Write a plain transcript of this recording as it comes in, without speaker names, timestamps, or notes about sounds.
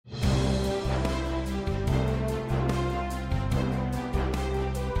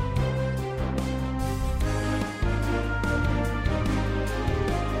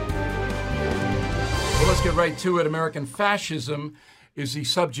get right to it. American fascism is the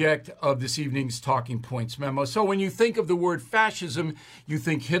subject of this evening's Talking Points memo. So when you think of the word fascism, you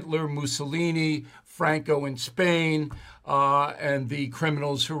think Hitler, Mussolini, Franco in Spain, and the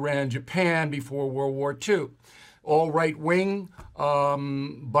criminals who ran Japan before World War II. All right-wing,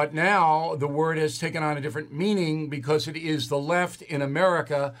 but now the word has taken on a different meaning because it is the left in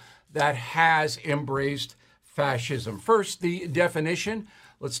America that has embraced fascism. First, the definition.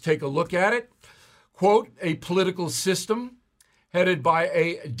 Let's take a look at it. Quote, a political system headed by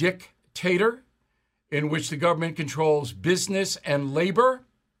a dictator in which the government controls business and labor,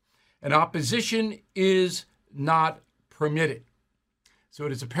 and opposition is not permitted. So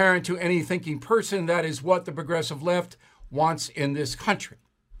it is apparent to any thinking person that is what the progressive left wants in this country,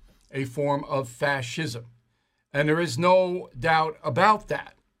 a form of fascism. And there is no doubt about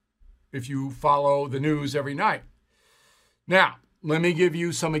that if you follow the news every night. Now, let me give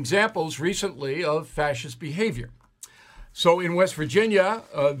you some examples recently of fascist behavior. So in West Virginia,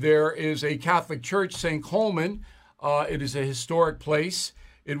 there is a Catholic church, St. Coleman. It is a historic place.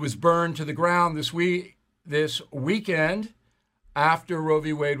 It was burned to the ground this weekend after Roe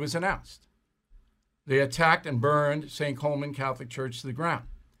v. Wade was announced. They attacked and burned St. Coleman Catholic Church to the ground.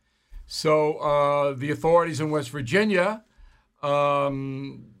 So the authorities in West Virginia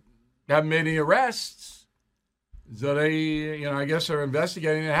haven't made any arrests. So they, I guess they're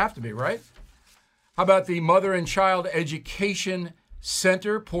investigating. They have to be, right? How about the Mother and Child Education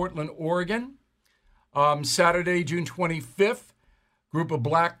Center, Portland, Oregon? Saturday, June 25th, group of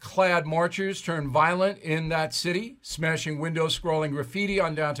black-clad marchers turned violent in that city, smashing windows, scrawling graffiti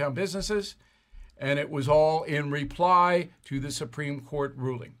on downtown businesses, and it was all in reply to the Supreme Court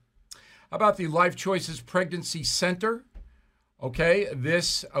ruling. How about the Life Choices Pregnancy Center? Okay,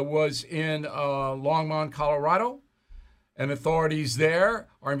 this was in Longmont, Colorado, and authorities there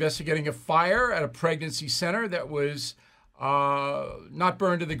are investigating a fire at a pregnancy center that was not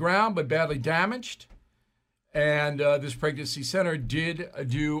burned to the ground, but badly damaged. And this pregnancy center did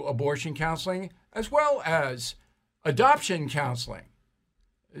do abortion counseling as well as adoption counseling.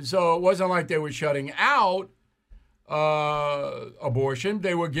 So it wasn't like they were shutting out abortion.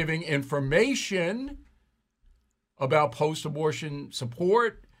 They were giving information about post-abortion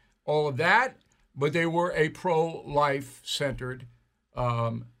support, all of that, but they were a pro-life centered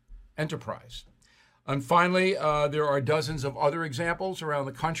enterprise. And finally, there are dozens of other examples around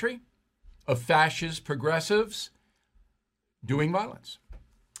the country of fascist progressives doing violence.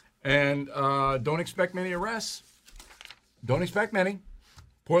 And don't expect many arrests. Don't expect many.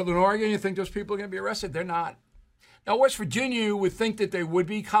 Portland, Oregon, you think those people are going to be arrested? They're not. Now, West Virginia, you would think that they would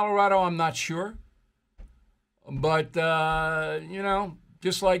be. Colorado, I'm not sure. But,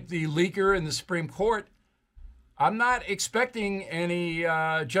 just like the leaker in the Supreme Court, I'm not expecting any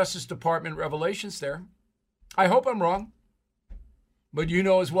Justice Department revelations there. I hope I'm wrong. But you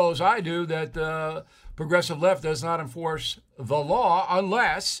know as well as I do that the progressive left does not enforce the law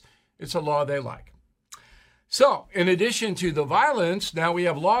unless it's a law they like. So, in addition to the violence, now we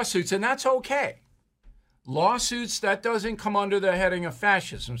have lawsuits, and that's okay. Lawsuits, that doesn't come under the heading of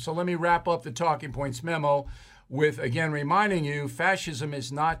fascism. So let me wrap up the Talking Points memo with, again, reminding you, fascism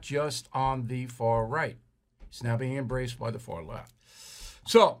is not just on the far right. It's now being embraced by the far left.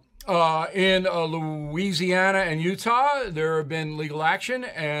 So, in Louisiana and Utah, there have been legal action,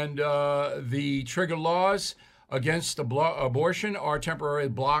 and the trigger laws against abortion are temporarily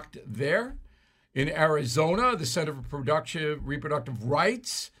blocked there. In Arizona, the Center for Reproductive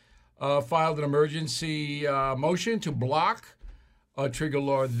Rights filed an emergency motion to block a trigger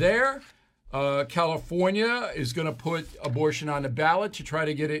law there. California is going to put abortion on the ballot to try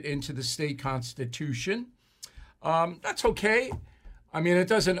to get it into the state constitution. That's okay. I mean, it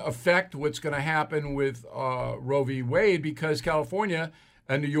doesn't affect what's going to happen with Roe v. Wade because California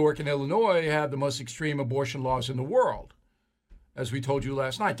and New York and Illinois have the most extreme abortion laws in the world, as we told you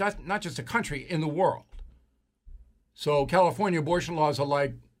last night. Not just a country, in the world. So California abortion laws are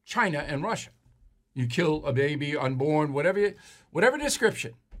like China and Russia. You kill a baby, unborn, whatever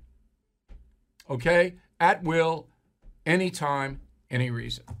description. Okay? At will, anytime, any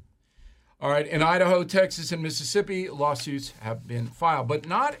reason. All right, in Idaho, Texas, and Mississippi, lawsuits have been filed, but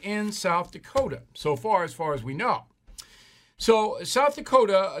not in South Dakota, so far as we know. So South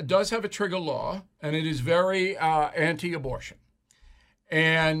Dakota does have a trigger law, and it is very anti-abortion.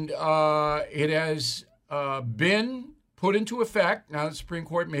 And it has been put into effect. Now the Supreme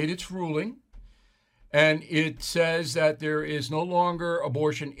Court made its ruling, and it says that there is no longer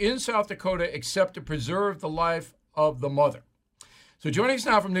abortion in South Dakota except to preserve the life of the mother. So joining us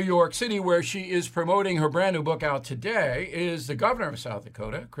now from New York City, where she is promoting her brand new book out today, is the governor of South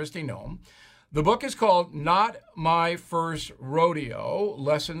Dakota, Kristi Noem. The book is called Not My First Rodeo,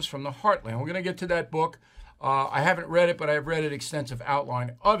 Lessons from the Heartland. We're going to get to that book. I haven't read it, but I've read an extensive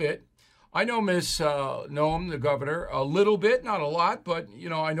outline of it. I know Miss Noem, the governor, a little bit, not a lot, but,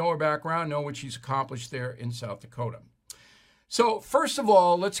 I know her background, know what she's accomplished there in South Dakota. So, first of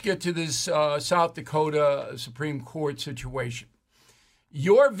all, let's get to this South Dakota Supreme Court situation.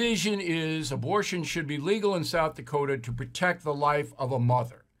 Your vision is abortion should be legal in South Dakota to protect the life of a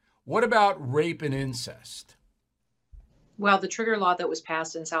mother. What about rape and incest? Well, the trigger law that was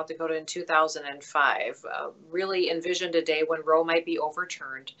passed in South Dakota in 2005 really envisioned a day when Roe might be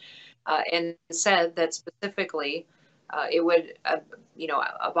overturned, and said that specifically it would,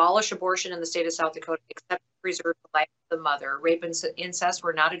 abolish abortion in the state of South Dakota, except to preserve the life of the mother. Rape and incest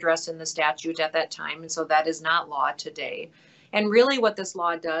were not addressed in the statute at that time, and so that is not law today. And really what this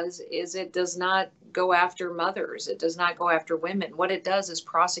law does is it does not go after mothers. It does not go after women. What it does is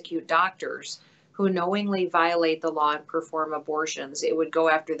prosecute doctors who knowingly violate the law and perform abortions. It would go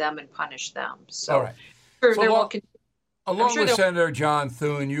after them and punish them. So, all right. Along with Senator John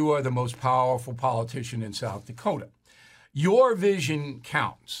Thune, you are the most powerful politician in South Dakota. Your vision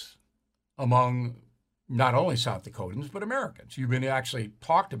counts among not only South Dakotans, but Americans. You've been actually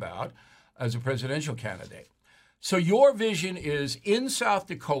talked about as a presidential candidate. So your vision is in South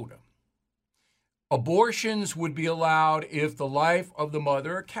Dakota, abortions would be allowed if the life of the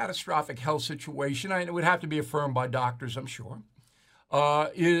mother, a catastrophic health situation, and it would have to be affirmed by doctors, I'm sure,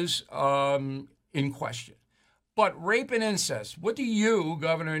 is in question. But rape and incest, what do you,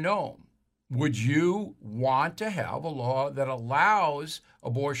 Governor Noem, would you want to have a law that allows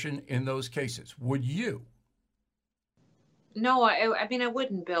abortion in those cases? Would you? No, I mean, I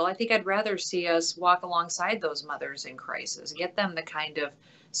wouldn't, Bill. I think I'd rather see us walk alongside those mothers in crisis, get them the kind of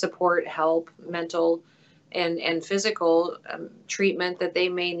support, help, mental and physical treatment that they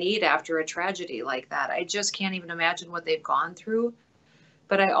may need after a tragedy like that. I just can't even imagine what they've gone through.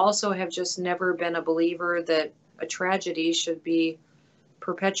 But I also have just never been a believer that a tragedy should be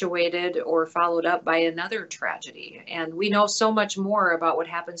perpetuated or followed up by another tragedy. And we know so much more about what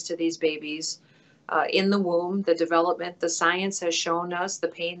happens to these babies in the womb, the development, the science has shown us the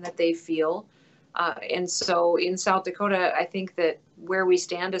pain that they feel. And so in South Dakota, I think that where we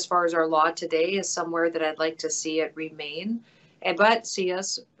stand as far as our law today is somewhere that I'd like to see it remain, but see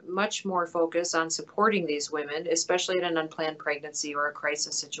us much more focused on supporting these women, especially in an unplanned pregnancy or a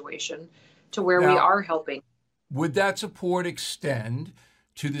crisis situation, to where we are helping. Would that support extend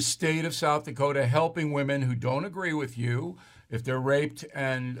to the state of South Dakota, helping women who don't agree with you if they're raped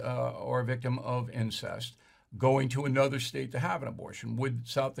and or a victim of incest, going to another state to have an abortion? Would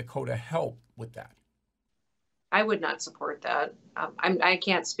South Dakota help with that? I would not support that. I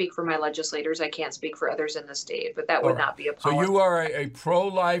can't speak for my legislators. I can't speak for others in the state, but that would not be a policy. So you are a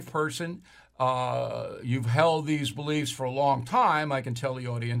pro-life person. You've held these beliefs for a long time. I can tell the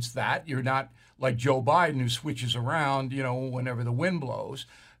audience that. You're not like Joe Biden who switches around, whenever the wind blows.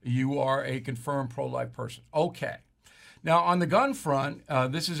 You are a confirmed pro-life person. Okay. Now, on the gun front,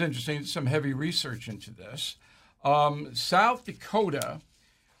 this is interesting. Some heavy research into this. South Dakota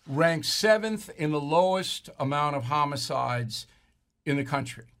ranks 7th in the lowest amount of homicides in the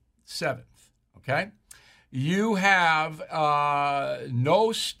country. 7th, okay? You have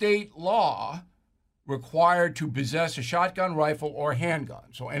no state law required to possess a shotgun, rifle, or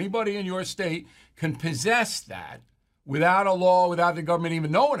handgun. So anybody in your state can possess that without a law, without the government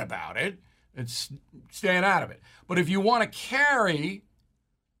even knowing about it. It's staying out of it. But if you want to carry,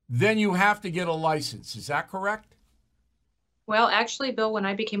 then you have to get a license. Is that correct? Well, actually, Bill, when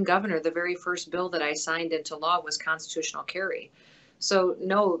I became governor, the very first bill that I signed into law was constitutional carry. So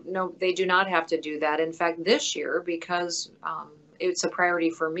no, they do not have to do that. In fact, this year, because it's a priority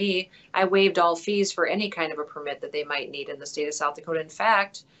for me, I waived all fees for any kind of a permit that they might need in the state of South Dakota. In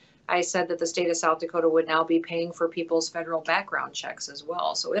fact, I said that the state of South Dakota would now be paying for people's federal background checks as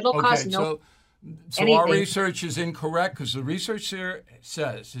well. So it'll cost So our research is incorrect, because the research here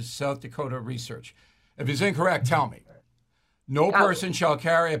says, it's South Dakota research. If it's incorrect, tell me. No person shall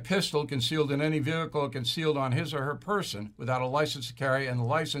carry a pistol concealed in any vehicle or concealed on his or her person without a license to carry, and the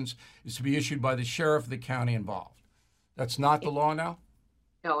license is to be issued by the sheriff of the county involved. That's not the law now?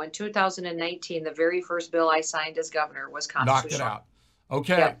 No, in 2019, the very first bill I signed as governor was constitutional. Knocked it out.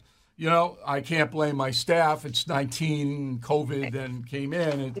 Okay. Yep. I can't blame my staff. It's 19, COVID, and came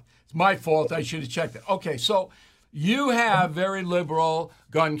in. It's my fault. I should have checked it. Okay, so you have very liberal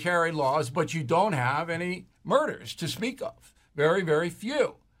gun carry laws, but you don't have any murders to speak of. Very, very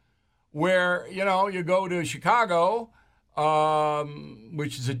few. Where, you go to Chicago,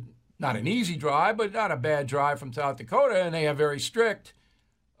 which is not an easy drive, but not a bad drive from South Dakota, and they have very strict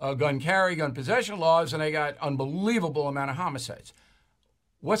gun carry, gun possession laws, and they got unbelievable amount of homicides.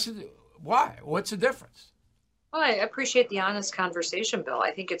 Why? What's the difference? Well, I appreciate the honest conversation, Bill.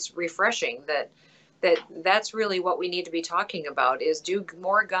 I think it's refreshing that's really what we need to be talking about is, do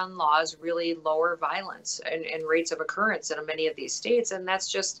more gun laws really lower violence and rates of occurrence in many of these states? And that's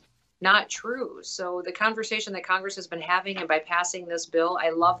just not true. So the conversation that Congress has been having, and by passing this bill,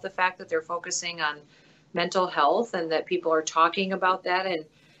 I love the fact that they're focusing on mental health and that people are talking about that and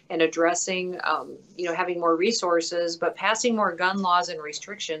addressing, having more resources. But passing more gun laws and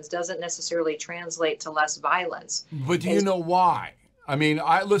restrictions doesn't necessarily translate to less violence. But do you know why? I mean,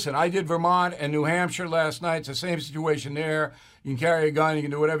 I did Vermont and New Hampshire last night. It's the same situation there. You can carry a gun, you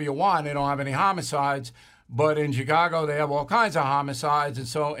can do whatever you want. They don't have any homicides. But in Chicago, they have all kinds of homicides, and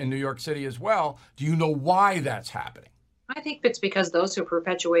so in New York City as well. Do you know why that's happening? I think it's because those who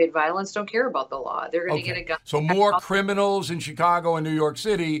perpetuate violence don't care about the law. They're going to get a gun. So more criminals in Chicago and New York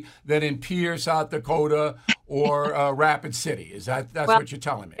City than in Pierre, South Dakota, or Rapid City. That's what you're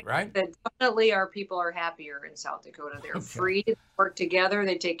telling me, right? Definitely our people are happier in South Dakota. They're free to work together.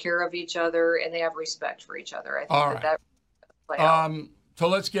 They take care of each other, and they have respect for each other. I think that play out. So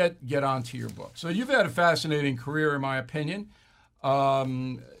let's get on to your book. So you've had a fascinating career, in my opinion.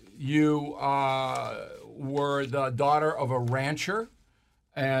 You were the daughter of a rancher,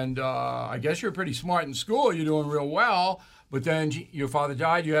 and I guess you're pretty smart in school. You're doing real well, but then your father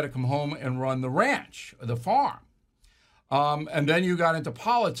died. You had to come home and run the ranch, the farm. And then you got into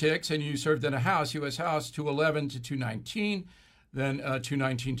politics, and you served in a House, U.S. House, 211 to 219, then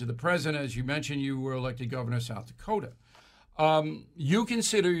 219 to the president. As you mentioned, you were elected governor of South Dakota. You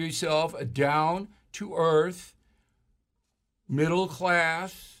consider yourself a down-to-earth,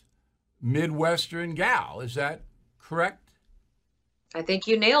 middle-class, Midwestern gal. Is that correct? I think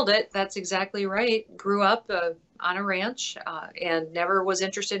you nailed it. That's exactly right. Grew up on a ranch and never was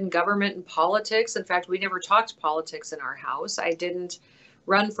interested in government and politics. In fact, we never talked politics in our house. I didn't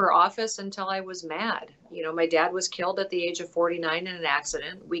run for office until I was mad. My dad was killed at the age of 49 in an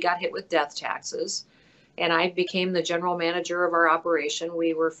accident. We got hit with death taxes. And I became the general manager of our operation.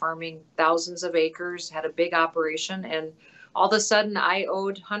 We were farming thousands of acres, had a big operation, and all of a sudden I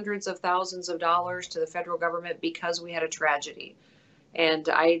owed hundreds of thousands of dollars to the federal government because we had a tragedy. And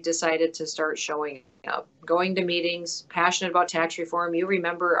I decided to start showing up, going to meetings, passionate about tax reform. You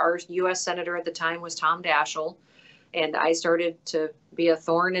remember our U.S. Senator at the time was Tom Daschle, and I started to be a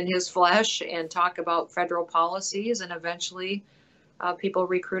thorn in his flesh and talk about federal policies, and eventually people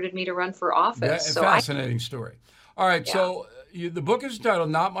recruited me to run for office. Fascinating story. All right, yeah. So the book is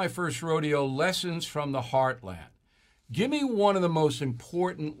titled Not My First Rodeo, Lessons from the Heartland. Give me one of the most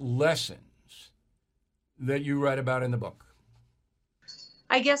important lessons that you write about in the book.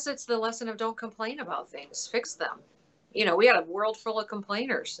 I guess it's the lesson of don't complain about things, fix them. We had a world full of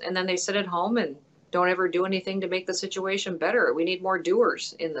complainers, and then they sit at home and don't ever do anything to make the situation better. We need more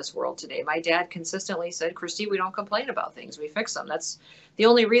doers in this world today. My dad consistently said, Christy, we don't complain about things, we fix them. That's the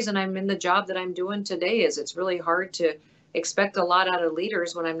only reason I'm in the job that I'm doing today. Is it's really hard to expect a lot out of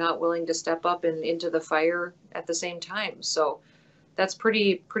leaders when I'm not willing to step up and into the fire at the same time. So that's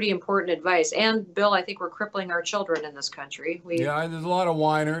pretty important advice. And Bill, I think we're crippling our children in this country. There's a lot of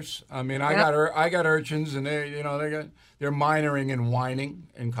whiners. I mean, I got urchins, and they're minoring in whining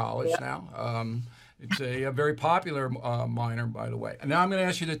in college now. It's a very popular minor, by the way. And now I'm going to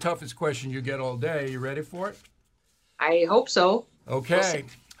ask you the toughest question you get all day. Are you ready for it? I hope so. Okay.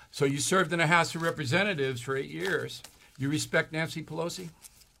 So you served in the House of Representatives for 8 years. You respect Nancy Pelosi?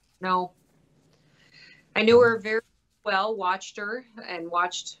 No. I knew her very well, watched her,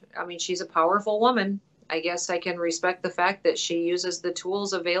 she's a powerful woman. I guess I can respect the fact that she uses the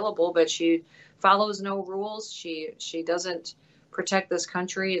tools available, but she follows no rules. She doesn't protect this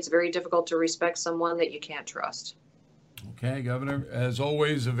country. It's very difficult to respect someone that you can't trust. Okay, Governor, as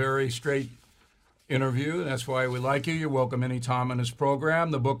always, a very straight interview. That's why we like you. You're welcome anytime on this program.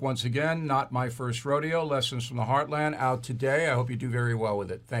 The book, once again, Not My First Rodeo, Lessons from the Heartland, out today. I hope you do very well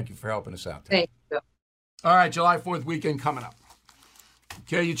with it. Thank you for helping us out today. Thank you. All right, July 4th weekend coming up.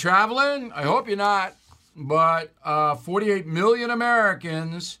 Okay, you traveling? I hope you're not. But 48 million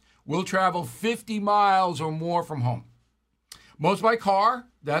Americans will travel 50 miles or more from home. Most by car.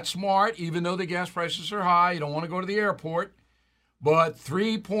 That's smart, even though the gas prices are high. You don't want to go to the airport. But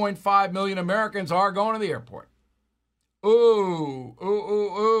 3.5 million Americans are going to the airport. Ooh.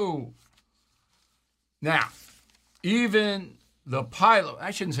 Now, even the pilot, I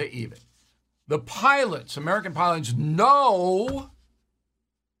shouldn't say even, the pilots, American pilots, know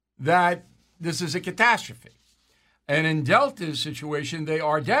that this is a catastrophe. And in Delta's situation, they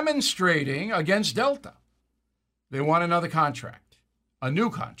are demonstrating against Delta. They want another contract. a new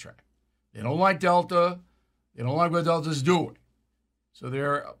contract. They don't like Delta. They don't like what Delta's doing. So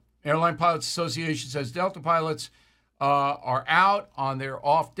their Airline Pilots Association says Delta pilots are out on their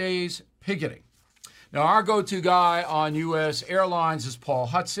off days picketing. Now, our go-to guy on U.S. Airlines is Paul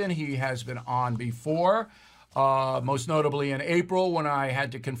Hudson. He has been on before, most notably in April when I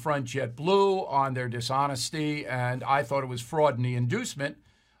had to confront JetBlue on their dishonesty, and I thought it was fraud in the inducement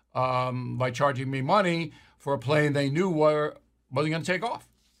by charging me money for a plane they knew wasn't going to take off.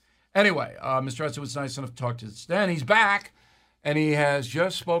 Anyway, Mr. Hudson was nice enough to talk to us then. He's back, and he has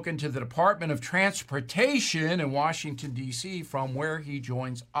just spoken to the Department of Transportation in Washington, D.C., from where he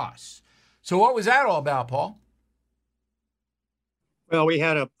joins us. So what was that all about, Paul? Well, we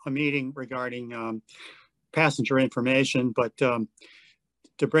had a meeting regarding passenger information, but to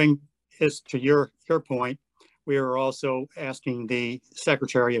bring this to your point, we were also asking the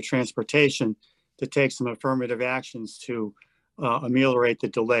Secretary of Transportation to take some affirmative actions to ameliorate the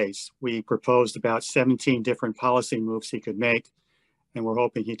delays. We proposed about 17 different policy moves he could make, and we're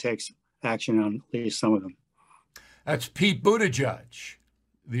hoping he takes action on at least some of them. That's Pete Buttigieg,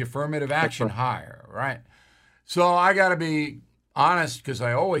 the affirmative action hire, right? So I got to be honest, because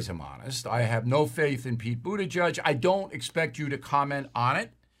I always am honest. I have no faith in Pete Buttigieg. I don't expect you to comment on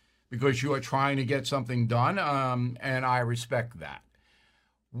it because you are trying to get something done, and I respect that.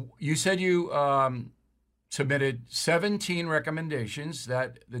 You said you submitted 17 recommendations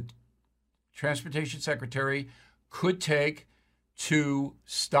that the Transportation Secretary could take to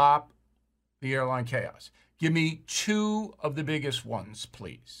stop the airline chaos. Give me two of the biggest ones,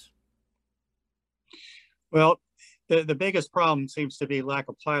 please. Well, the biggest problem seems to be lack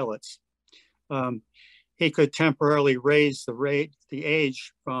of pilots. He could temporarily raise the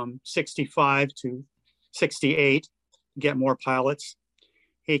age from 65 to 68, get more pilots.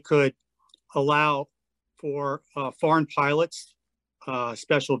 He could allow for foreign pilots,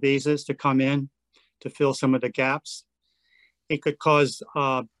 special visas to come in to fill some of the gaps. He could cause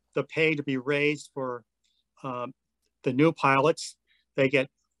the pay to be raised for the new pilots. They get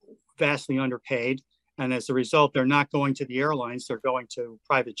vastly underpaid. And as a result, they're not going to the airlines, they're going to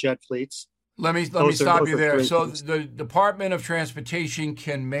private jet fleets. Let me stop you there. So the Department of Transportation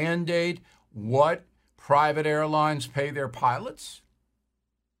can mandate what private airlines pay their pilots?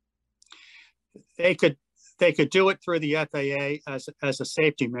 They could do it through the FAA as a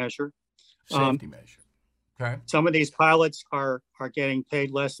safety measure. Safety measure. Okay. Some of these pilots are getting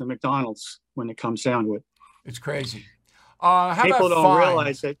paid less than McDonald's when it comes down to it. It's crazy. People don't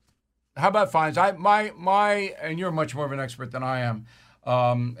realize it. How about fines? And you're much more of an expert than I am.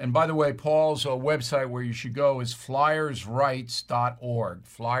 And by the way, Paul's website where you should go is flyersrights.org.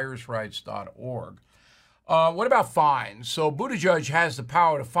 Flyersrights.org. What about fines? So Buttigieg has the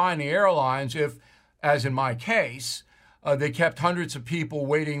power to fine the airlines if, as in my case, they kept hundreds of people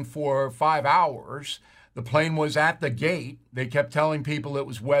waiting for 5 hours. The plane was at the gate. They kept telling people it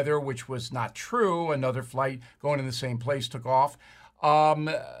was weather, which was not true. Another flight going in the same place took off.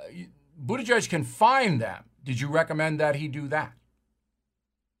 Buttigieg can fine them. Did you recommend that he do that?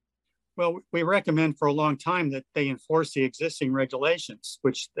 Well, we recommend for a long time that they enforce the existing regulations,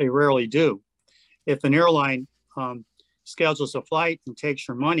 which they rarely do. If an airline schedules a flight and takes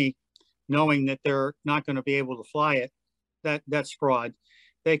your money, knowing that they're not going to be able to fly it, that's fraud.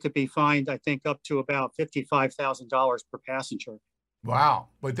 They could be fined, I think, up to about $55,000 per passenger. Wow.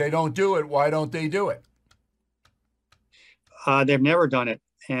 But they don't do it. Why don't they do it? They've never done it.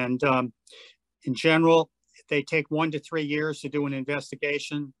 And in general, they take 1 to 3 years to do an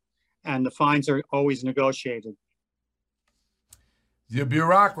investigation, and the fines are always negotiated. The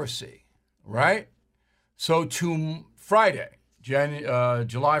bureaucracy, right? So to Friday,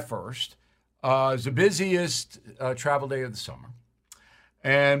 July 1st, is the busiest travel day of the summer.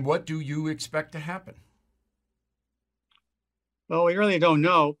 And what do you expect to happen? Well, we really don't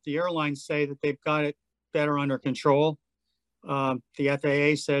know. The airlines say that they've got it better under control. The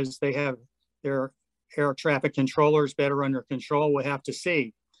FAA says they have their air traffic controllers better under control. We'll have to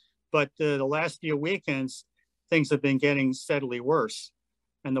see. But the last few weekends, things have been getting steadily worse.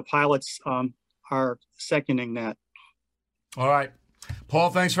 And the pilots are seconding that. All right. Paul,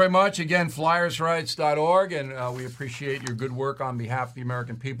 thanks very much. Again, flyersrights.org, and we appreciate your good work on behalf of the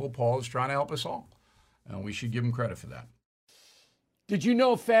American people. Paul is trying to help us all, and we should give him credit for that. Did you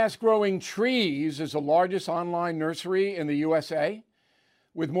know Fast Growing Trees is the largest online nursery in the USA?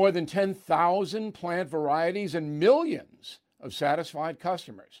 With more than 10,000 plant varieties and millions of satisfied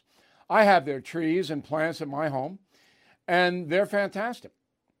customers. I have their trees and plants at my home, and they're fantastic.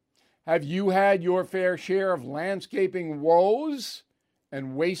 Have you had your fair share of landscaping woes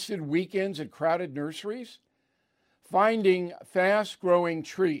and wasted weekends at crowded nurseries? finding fast-growing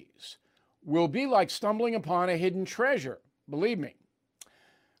trees will be like stumbling upon a hidden treasure, believe me.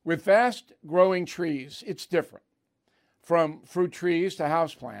 With fast-growing trees, it's different. From fruit trees to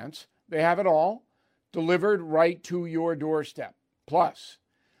houseplants, they have it all delivered right to your doorstep. Plus,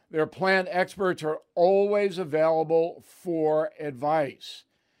 their plant experts are always available for advice.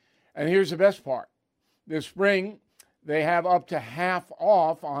 And here's the best part. This spring, they have up to half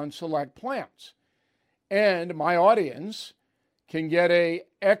off on select plants. And my audience can get an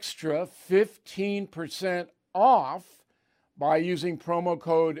extra 15% off by using promo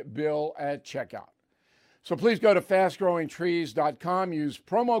code BILL at checkout. So please go to fastgrowingtrees.com, use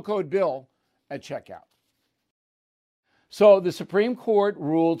promo code BILL at checkout. So the Supreme Court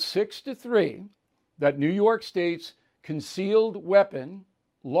ruled 6-3 that New York State's concealed weapon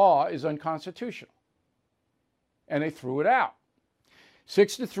law is unconstitutional. And they threw it out.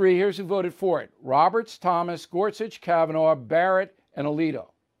 6-3, here's who voted for it. Roberts, Thomas, Gorsuch, Kavanaugh, Barrett, and Alito.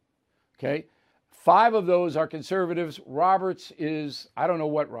 Okay? 5 of those are conservatives. Roberts is, I don't know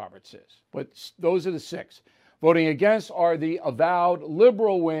what Roberts is, but those are the 6. Voting against are the avowed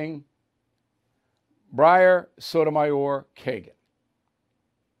liberal wing, Breyer, Sotomayor, Kagan.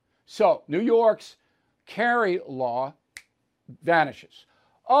 So New York's carry law vanishes.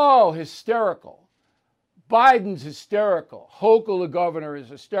 Oh, hysterical. Biden's hysterical. Hochul, the governor, is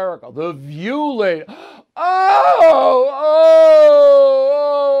hysterical. The View lady. Oh,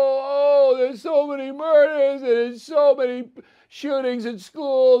 there's so many murders and there's so many shootings in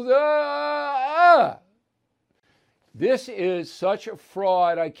schools. This is such a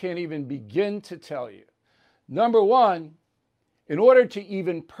fraud, I can't even begin to tell you. Number one, in order to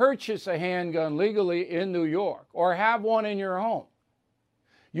even purchase a handgun legally in New York or have one in your home,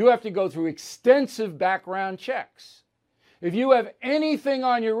 you have to go through extensive background checks. If you have anything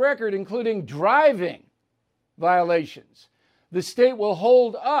on your record, including driving violations, the state will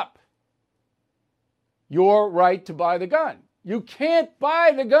hold up your right to buy the gun. You can't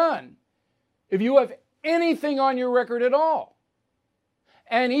buy the gun if you have anything on your record at all.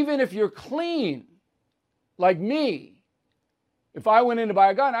 And even if you're clean, like me, if I went in to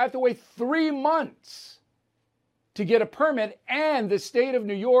buy a gun, I have to wait 3 months to get a permit, and the state of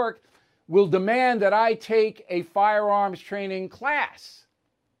New York will demand that I take a firearms training class.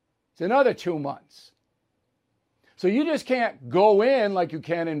 It's another 2 months. So you just can't go in like you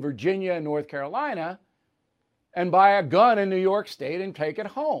can in Virginia and North Carolina and buy a gun in New York State and take it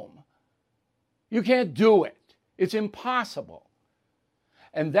home. You can't do it. It's impossible.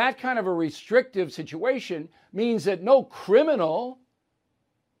 And that kind of a restrictive situation means that no criminal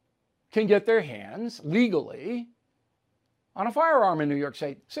can get their hands legally on a firearm in New York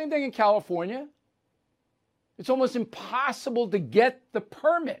State. Same thing in California. It's almost impossible to get the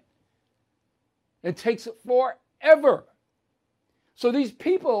permit. It takes forever. So these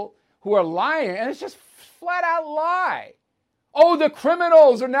people who are lying, and it's just flat out lie. Oh, the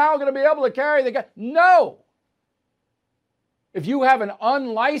criminals are now going to be able to carry the gun. No. If you have an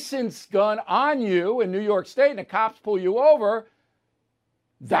unlicensed gun on you in New York State and the cops pull you over,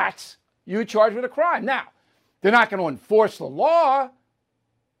 that's you charged with a crime. Now, they're not going to enforce the law,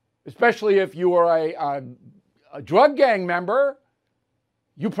 especially if you are a drug gang member.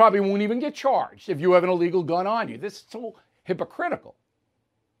 You probably won't even get charged if you have an illegal gun on you. This is so hypocritical,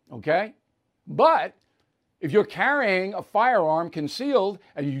 okay? But if you're carrying a firearm concealed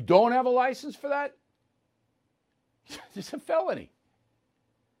and you don't have a license for that, it's a felony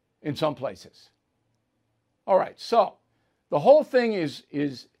in some places. All right, so the whole thing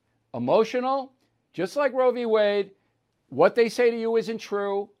is emotional. Just like Roe v. Wade, what they say to you isn't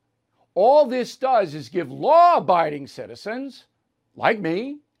true. All this does is give law-abiding citizens, like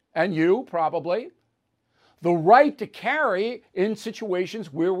me and you probably, the right to carry in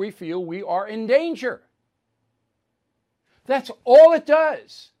situations where we feel we are in danger. That's all it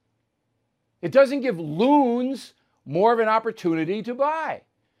does. It doesn't give loons more of an opportunity to buy.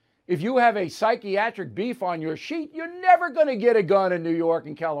 If you have a psychiatric beef on your sheet, you're never going to get a gun in New York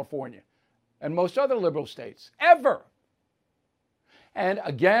and California and most other liberal states, ever. And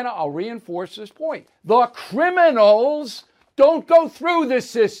again, I'll reinforce this point. The criminals don't go through this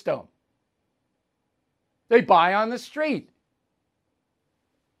system. They buy on the street.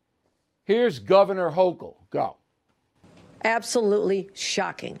 Here's Governor Hochul. Go. Absolutely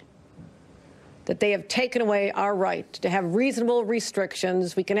shocking that they have taken away our right to have reasonable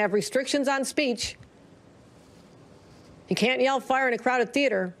restrictions. We can have restrictions on speech. You can't yell fire in a crowded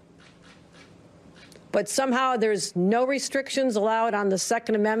theater. But somehow there's no restrictions allowed on the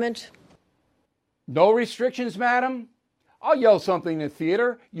Second Amendment. No restrictions, madam? I'll yell something in the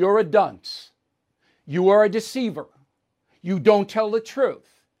theater. You're a dunce. You are a deceiver. you don't tell the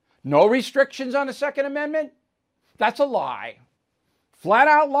truth. No restrictions on the Second Amendment? That's a lie. Flat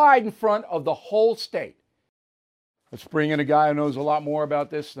out lied in front of the whole state. Let's bring in a guy who knows a lot more about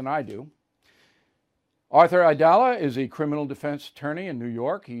this than I do. Arthur Aidala is a criminal defense attorney in New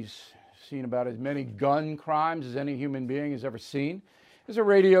York. He's seen about as many gun crimes as any human being has ever seen. There's a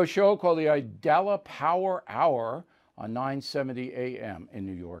radio show called the Aidala Power Hour on 970 AM in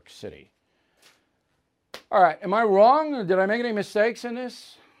New York City. All right, am I wrong? Or did I make any mistakes in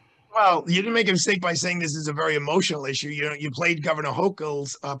this? Well, you didn't make a mistake by saying this is a very emotional issue. You played Governor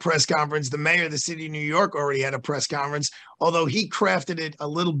Hochul's press conference. The mayor of the city of New York already had a press conference, although he crafted it a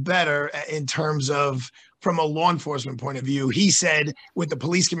little better in terms of from a law enforcement point of view. He said, with the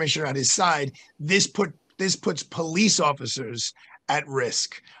police commissioner at his side, this puts police officers at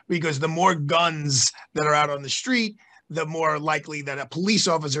risk, because the more guns that are out on the street, the more likely that a police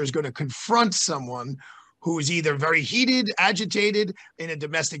officer is going to confront someone who is either very heated, agitated in a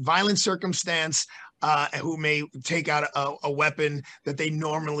domestic violence circumstance, who may take out a weapon that they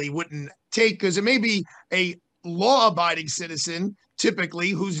normally wouldn't take, because it may be a law-abiding citizen,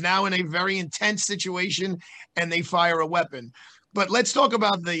 typically, who's now in a very intense situation and they fire a weapon. But let's talk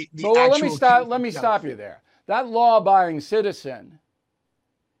about the actual... Let me stop you there. That law-abiding citizen,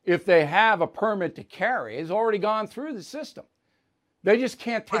 if they have a permit to carry, has already gone through the system. They just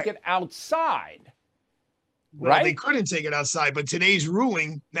can't take it outside. Well, right? They couldn't take it outside, but today's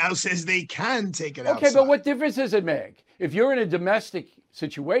ruling now says they can take it outside. Okay, but what difference does it make? If you're in a domestic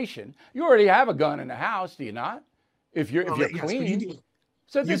situation, you already have a gun in the house, do you not? If you're clean.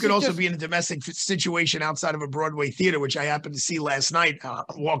 So you could also be in a domestic situation outside of a Broadway theater, which I happened to see last night.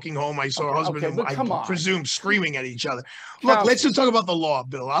 Walking home, I saw a husband and I presume screaming at each other. Look, let's just talk about the law,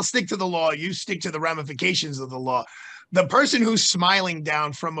 Bill. I'll stick to the law. You stick to the ramifications of the law. The person who's smiling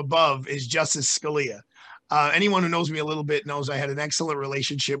down from above is Justice Scalia. Anyone who knows me a little bit knows I had an excellent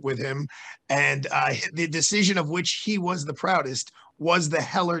relationship with him. And the decision of which he was the proudest was the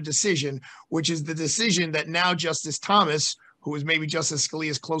Heller decision, which is the decision that now Justice Thomas, who is maybe Justice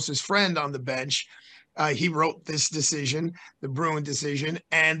Scalia's closest friend on the bench, he wrote this decision, the Bruen decision,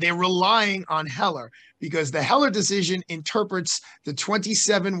 and they're relying on Heller because the Heller decision interprets the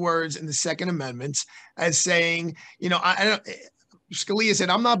 27 words in the Second Amendment as saying, Scalia said,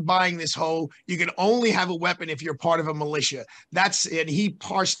 I'm not buying this whole, you can only have a weapon if you're part of a militia. And he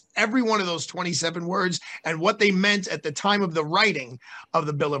parsed every one of those 27 words and what they meant at the time of the writing of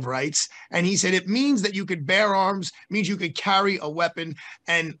the Bill of Rights. And he said, it means that you could bear arms, means you could carry a weapon.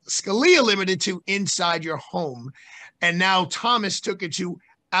 And Scalia limited to inside your home. And now Thomas took it to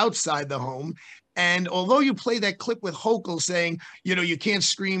outside the home. And although you play that clip with Hochul saying, you can't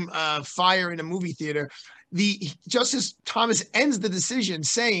scream fire in a movie theater, the Justice Thomas ends the decision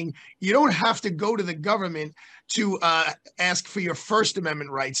saying you don't have to go to the government to ask for your First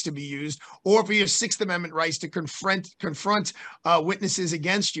Amendment rights to be used or for your Sixth Amendment rights to confront witnesses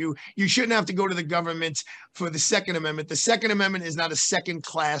against you. You shouldn't have to go to the government for the Second Amendment. The Second Amendment is not a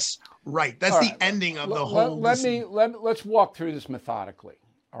second-class right. That's the ending of the whole. Let's walk through this methodically.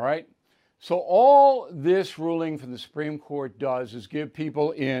 All right. So all this ruling from the Supreme Court does is give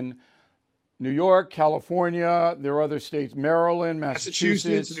people in New York, California, there are other states, Maryland,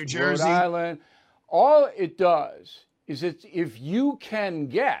 Massachusetts, New Jersey, Rhode Island. All it does is if you can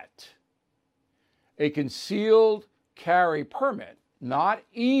get a concealed carry permit, not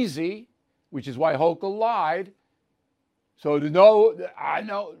easy, which is why Hochul lied. So I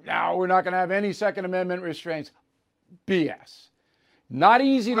know now we're not going to have any Second Amendment restraints. BS. Not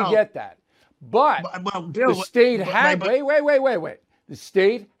easy to get that. But Bill, the state wait. The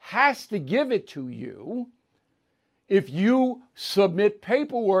state has to give it to you if you submit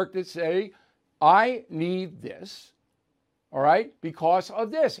paperwork that say, I need this, all right, because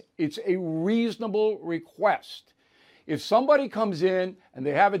of this. It's a reasonable request. If somebody comes in and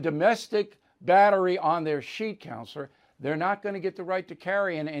they have a domestic battery on their sheet, counselor, they're not going to get the right to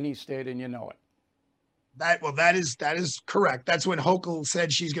carry in any state, and you know it. That is correct. That's when Hochul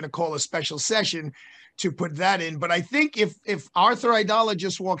said she's going to call a special session to put that in. But I think if Arthur Aidala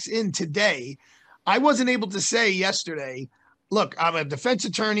just walks in today, I wasn't able to say yesterday, look, I'm a defense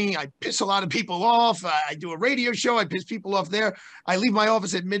attorney. I piss a lot of people off. I do a radio show. I piss people off there. I leave my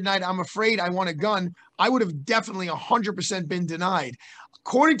office at midnight. I'm afraid I want a gun. I would have definitely 100% been denied.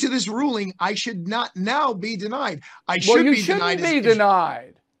 According to this ruling, I should not now be denied. You shouldn't be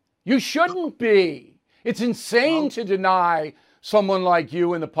denied. You shouldn't be. It's insane to deny someone like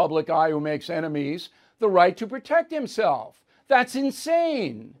you in the public eye who makes enemies the right to protect himself. That's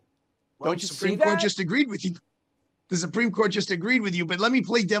insane. Don't you see that? Supreme Court just agreed with you. the Supreme Court just agreed with you, but let me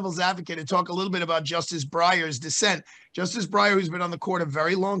play devil's advocate and talk a little bit about Justice Breyer's dissent. Justice Breyer, who's been on the court a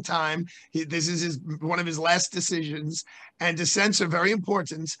very long time, this is one of his last decisions, and dissents are very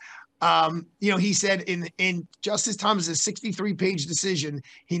important. He said in Justice Thomas's 63-page decision,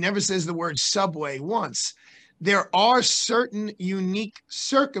 he never says the word subway once. There are certain unique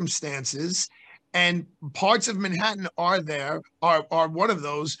circumstances, and parts of Manhattan are one of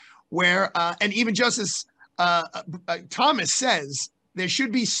those where, and even Justice Thomas says there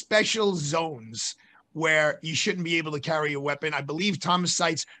should be special zones where you shouldn't be able to carry a weapon. I believe Thomas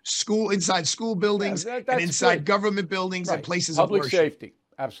cites inside school buildings and inside government buildings and places of worship. Public safety,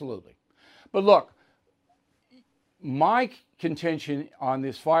 absolutely. But look, my contention on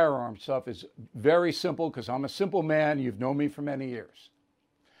this firearm stuff is very simple because I'm a simple man. You've known me for many years.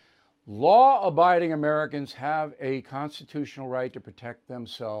 Law-abiding Americans have a constitutional right to protect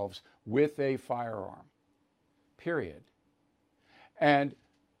themselves with a firearm, period. And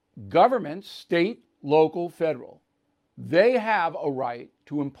governments, state, local, federal, they have a right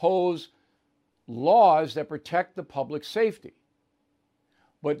to impose laws that protect the public safety,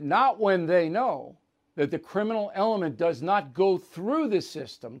 but not when they know that the criminal element does not go through the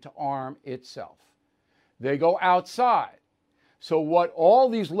system to arm itself. They go outside. So what all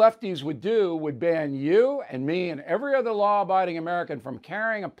these lefties would do would ban you and me and every other law-abiding American from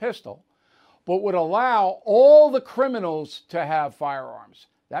carrying a pistol, but would allow all the criminals to have firearms.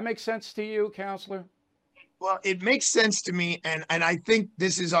 That makes sense to you, Counselor? Well, it makes sense to me, and I think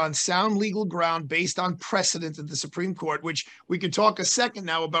this is on sound legal ground based on precedent of the Supreme Court, which we could talk a second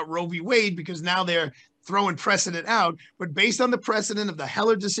now about Roe v. Wade, because now they're throwing precedent out. But based on the precedent of the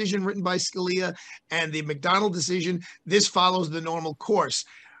Heller decision written by Scalia and the McDonald decision, this follows the normal course.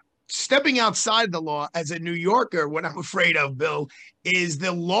 Stepping outside the law as a New Yorker, what I'm afraid of, Bill, is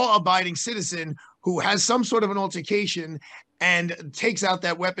the law-abiding citizen who has some sort of an altercation and takes out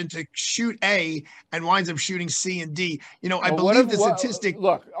that weapon to shoot A and winds up shooting C and D. I believe the statistic.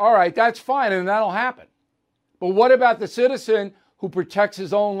 Look, all right, that's fine, and that'll happen. But what about the citizen who protects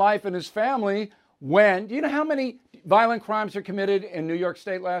his own life and his family when, do you know how many violent crimes are committed in New York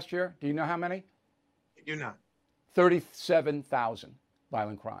State last year? Do you know how many? I do not. 37,000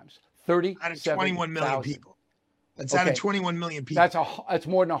 violent crimes. 37,000. Out of 21 million people. That's out of 21 million people. That's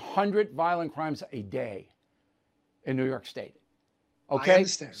more than 100 violent crimes a day in New York State. Okay? I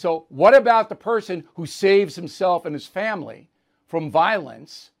understand. So what about the person who saves himself and his family from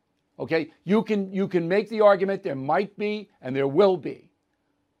violence? Okay? You can make the argument there might be and there will be,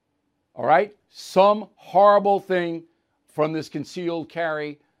 all right, some horrible thing from this concealed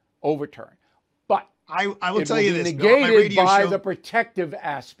carry overturn. But I will tell you this, negated by the protective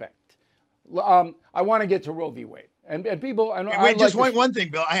aspect. I want to get to Roe v. Wade. And people, one thing,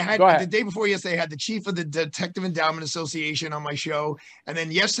 Bill. I had the day before yesterday, I had the chief of the Detective Endowment Association on my show. And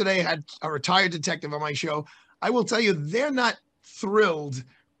then yesterday I had a retired detective on my show. I will tell you, they're not thrilled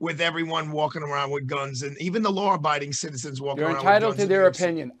with everyone walking around with guns, and even the law-abiding citizens walking around with guns. They're entitled to their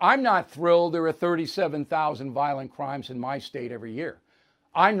opinion. I'm not thrilled there are 37,000 violent crimes in my state every year.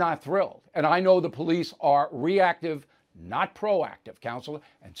 I'm not thrilled. And I know the police are reactive, not proactive, Counselor.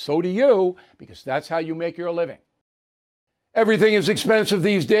 And so do you, because that's how you make your living. Everything is expensive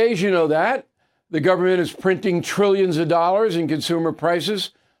these days, you know that. The government is printing trillions of dollars and consumer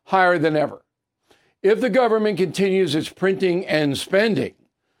prices higher than ever. If the government continues its printing and spending,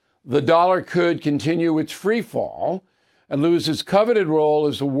 the dollar could continue its free fall and lose its coveted role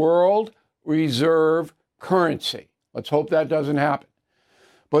as the world reserve currency. Let's hope that doesn't happen.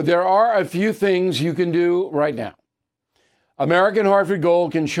 But there are a few things you can do right now. American Hartford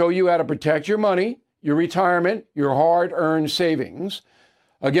Gold can show you how to protect your money, your retirement, your hard-earned savings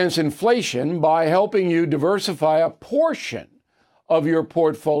against inflation by helping you diversify a portion of your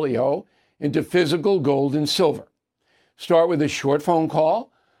portfolio into physical gold and silver. Start with a short phone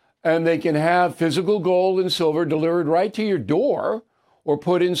call, and they can have physical gold and silver delivered right to your door or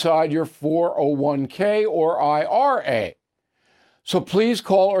put inside your 401k or IRA. So please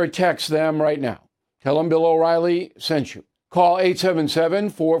call or text them right now. Tell them Bill O'Reilly sent you. Call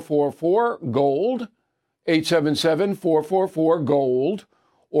 877-444-GOLD, 877-444-GOLD,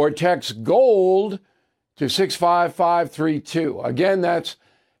 or text GOLD to 65532. Again, that's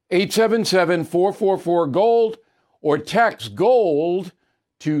 877-444-GOLD, or text GOLD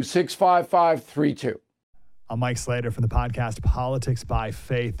to 65532. I'm Mike Slater from the podcast Politics by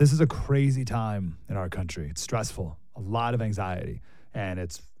Faith. This is a crazy time in our country. It's stressful, a lot of anxiety, and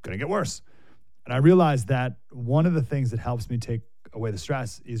it's going to get worse. And I realized that one of the things that helps me take away the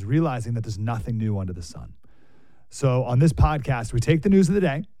stress is realizing that there's nothing new under the sun. So on this podcast, we take the news of the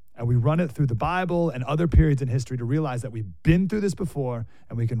day And we run it through the Bible and other periods in history to realize that we've been through this before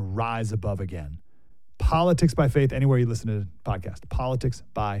and we can rise above again. Politics by Faith, anywhere you listen to the podcast. Politics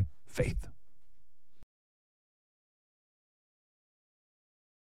by Faith.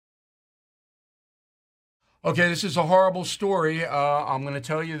 Okay, this is a horrible story. I'm going to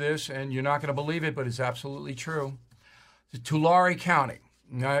tell you this, and you're not going to believe it, but it's absolutely true. The Tulare County,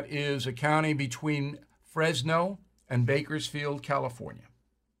 that is a county between Fresno and Bakersfield, California.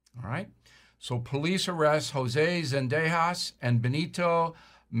 All right? So police arrest Jose Zendejas and Benito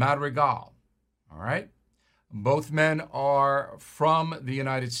Madrigal. All right? Both men are from the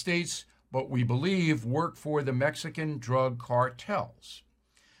United States, but we believe work for the Mexican drug cartels.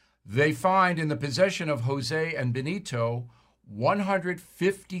 They find in the possession of Jose and Benito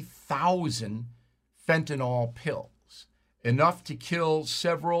 150,000 fentanyl pills, enough to kill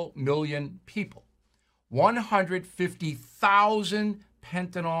several million people. 150,000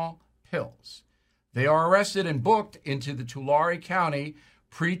 fentanyl pills. They are arrested and booked into the Tulare County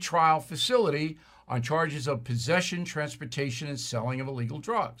pretrial facility on charges of possession, transportation, and selling of illegal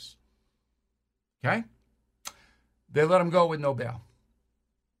drugs. Okay? They let them go with no bail.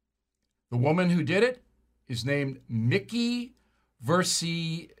 The woman who did it is named Mickey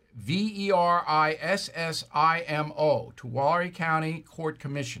Versissimo, Tulare County Court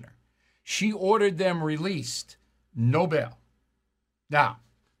Commissioner. She ordered them released, no bail. Now,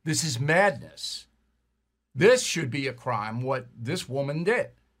 this is madness. This should be a crime, what this woman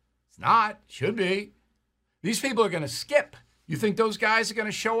did. It's not, should be. These people are going to skip. You think those guys are going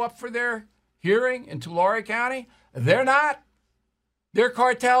to show up for their hearing in Tulare County? They're not. They're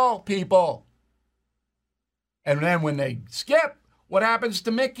cartel people. And then when they skip, what happens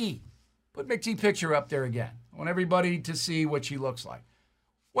to Mickey? Put Mickey's picture up there again. I want everybody to see what she looks like.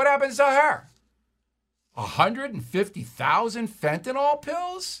 What happens to her? 150,000 fentanyl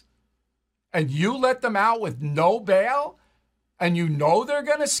pills? And you let them out with no bail? And you know they're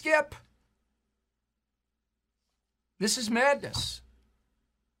going to skip? This is madness.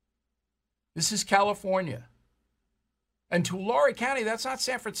 This is California. And Tulare County, that's not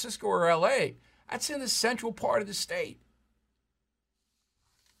San Francisco or LA. That's in the central part of the state.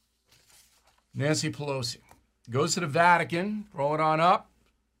 Nancy Pelosi goes to the Vatican, throw it on up,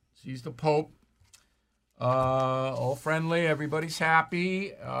 sees the Pope. All friendly, everybody's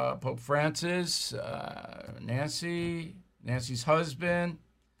happy. Pope Francis, Nancy's husband.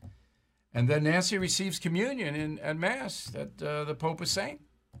 And then Nancy receives communion at Mass that the Pope was saying.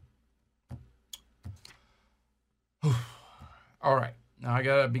 All right, now I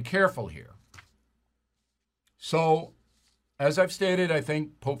got to be careful here. So, as I've stated, I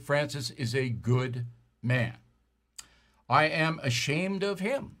think Pope Francis is a good man. I am ashamed of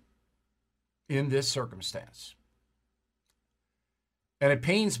him in this circumstance. And it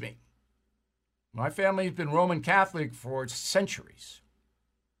pains me. My family has been Roman Catholic for centuries.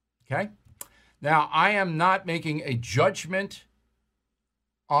 Okay? Now, I am not making a judgment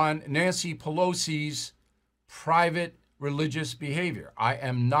on Nancy Pelosi's private religious behavior. I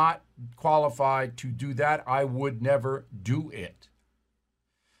am not qualified to do that. I would never do it.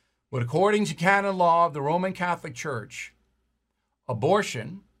 But according to canon law of the Roman Catholic Church,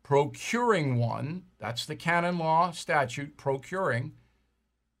 abortion, procuring one, that's the canon law statute, procuring,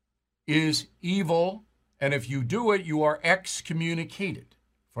 is evil. And if you do it, you are excommunicated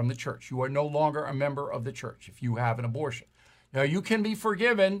from the church. You are no longer a member of the church if you have an abortion. Now, you can be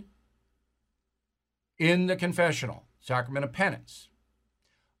forgiven in the confessional, sacrament of penance.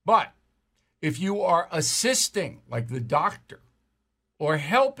 But if you are assisting, like the doctor, or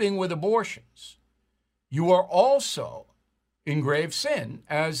helping with abortions, you are also in grave sin,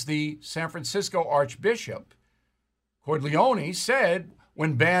 as the San Francisco Archbishop Cordileone said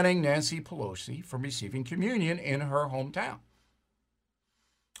when banning Nancy Pelosi from receiving communion in her hometown.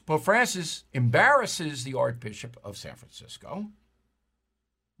 Pope Francis embarrasses the Archbishop of San Francisco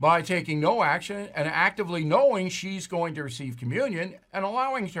by taking no action and actively knowing she's going to receive communion and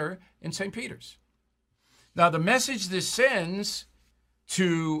allowing her in St. Peter's. Now, the message this sends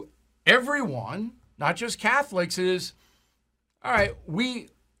to everyone, not just Catholics, is, all right,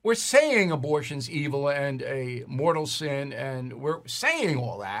 we're saying abortion's evil and a mortal sin, and we're saying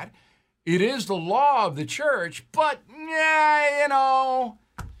all that. It is the law of the church, but, yeah,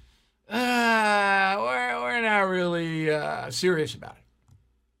 we're not really serious about it.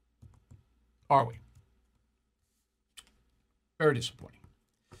 Are we? Very disappointing.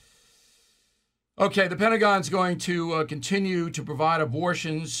 Okay, the Pentagon's going to continue to provide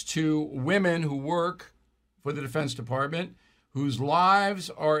abortions to women who work for the Defense Department, whose lives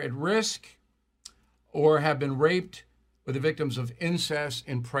are at risk or have been raped or the victims of incest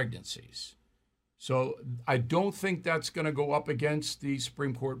in pregnancies. So I don't think that's going to go up against the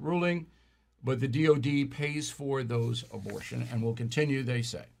Supreme Court ruling, but the DOD pays for those abortions and will continue, they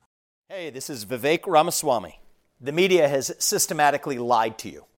say. Hey, this is Vivek Ramaswamy. The media has systematically lied to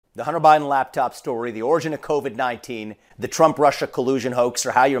you. The Hunter Biden laptop story, the origin of COVID-19, the Trump-Russia collusion hoax,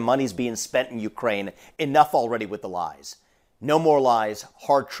 or how your money's being spent in Ukraine. Enough already with the lies. No more lies,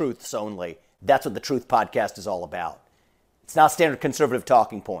 hard truths only. That's what the Truth Podcast is all about. It's not standard conservative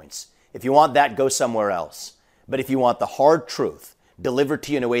talking points. If you want that, go somewhere else. But if you want the hard truth delivered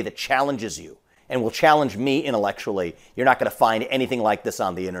to you in a way that challenges you and will challenge me intellectually, you're not going to find anything like this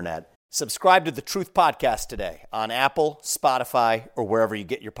on the internet. Subscribe to the Truth Podcast today on Apple, Spotify, or wherever you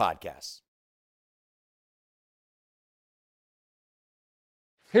get your podcasts.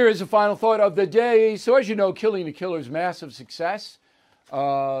 Here is the final thought of the day. So as you know, Killing the Killer's massive success.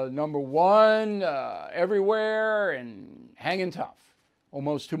 Number one everywhere and hanging tough.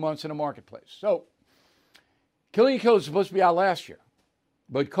 Almost 2 months in the marketplace. So Killing the Killer is supposed to be out last year.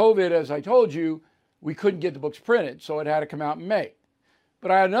 But COVID, as I told you, we couldn't get the books printed, so it had to come out in May.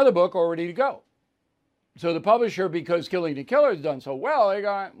 But I had another book all ready to go. So the publisher, because Killing the Killer has done so well, they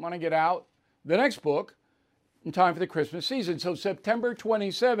want to get out the next book in time for the Christmas season. So September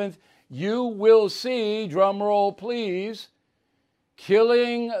 27th, you will see, drum roll please,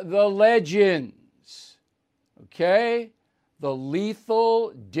 Killing the Legends. Okay? The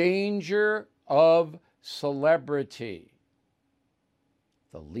Lethal Danger of Celebrity.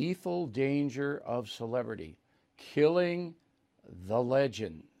 The Lethal Danger of Celebrity. Killing the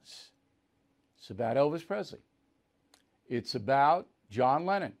Legends. It's about Elvis Presley. It's about John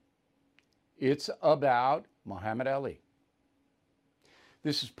Lennon. It's about Muhammad Ali.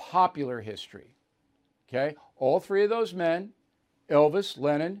 This is popular history. Okay? All three of those men, Elvis,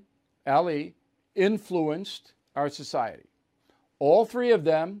 Lennon, Ali, influenced our society. All three of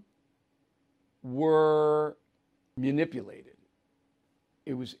them were manipulated.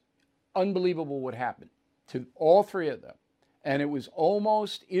 It was unbelievable what happened to all three of them. And it was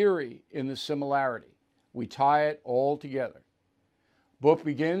almost eerie in the similarity. We tie it all together. Book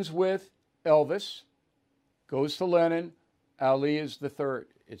begins with Elvis, goes to Lennon, Ali is the third.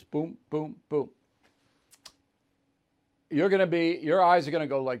 It's boom, boom, boom. Your eyes are going to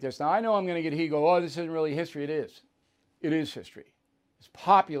go like this. Now, I know I'm going to get oh, this isn't really history. It is. It is history. It's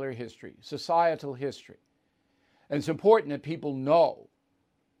popular history, societal history. And it's important that people know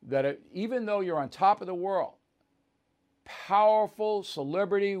that even though you're on top of the world, powerful,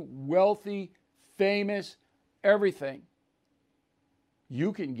 celebrity, wealthy, famous, everything,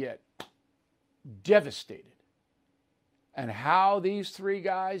 you can get devastated. And how these three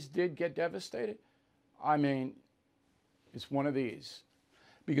guys did get devastated, I mean, it's one of these.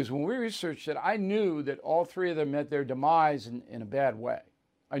 Because when we researched it, I knew that all three of them met their demise in a bad way.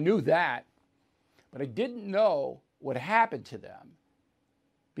 I knew that, but I didn't know what happened to them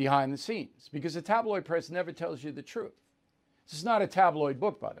behind the scenes, because the tabloid press never tells you the truth. This is not a tabloid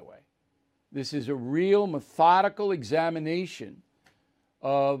book, by the way. This is a real methodical examination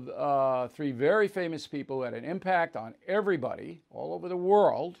of three very famous people who had an impact on everybody all over the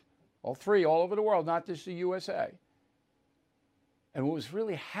world, all three all over the world, not just the USA, and what was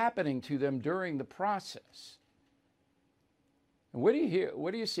really happening to them during the process. And what do you hear?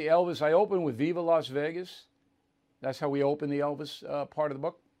 What do you see? Elvis, I open with Viva Las Vegas. That's how we open the Elvis part of the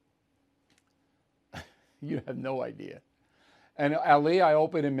book. You have no idea. And Ali, I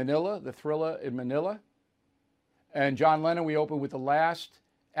open in Manila, the Thriller in Manila. And John Lennon, we open with the last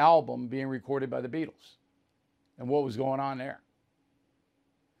album being recorded by the Beatles and what was going on there.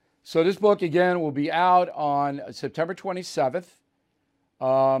 So this book, again, will be out on September 27th.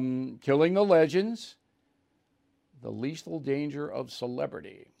 Killing the Legends, The Lethal Danger of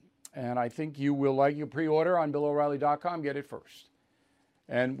Celebrity. And I think you will like your pre-order on BillO'Reilly.com. Get it first.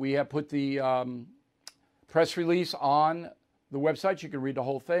 And we have put the press release on the website. You can read the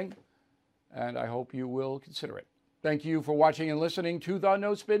whole thing. And I hope you will consider it. Thank you for watching and listening to the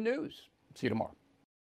No Spin News. See you tomorrow.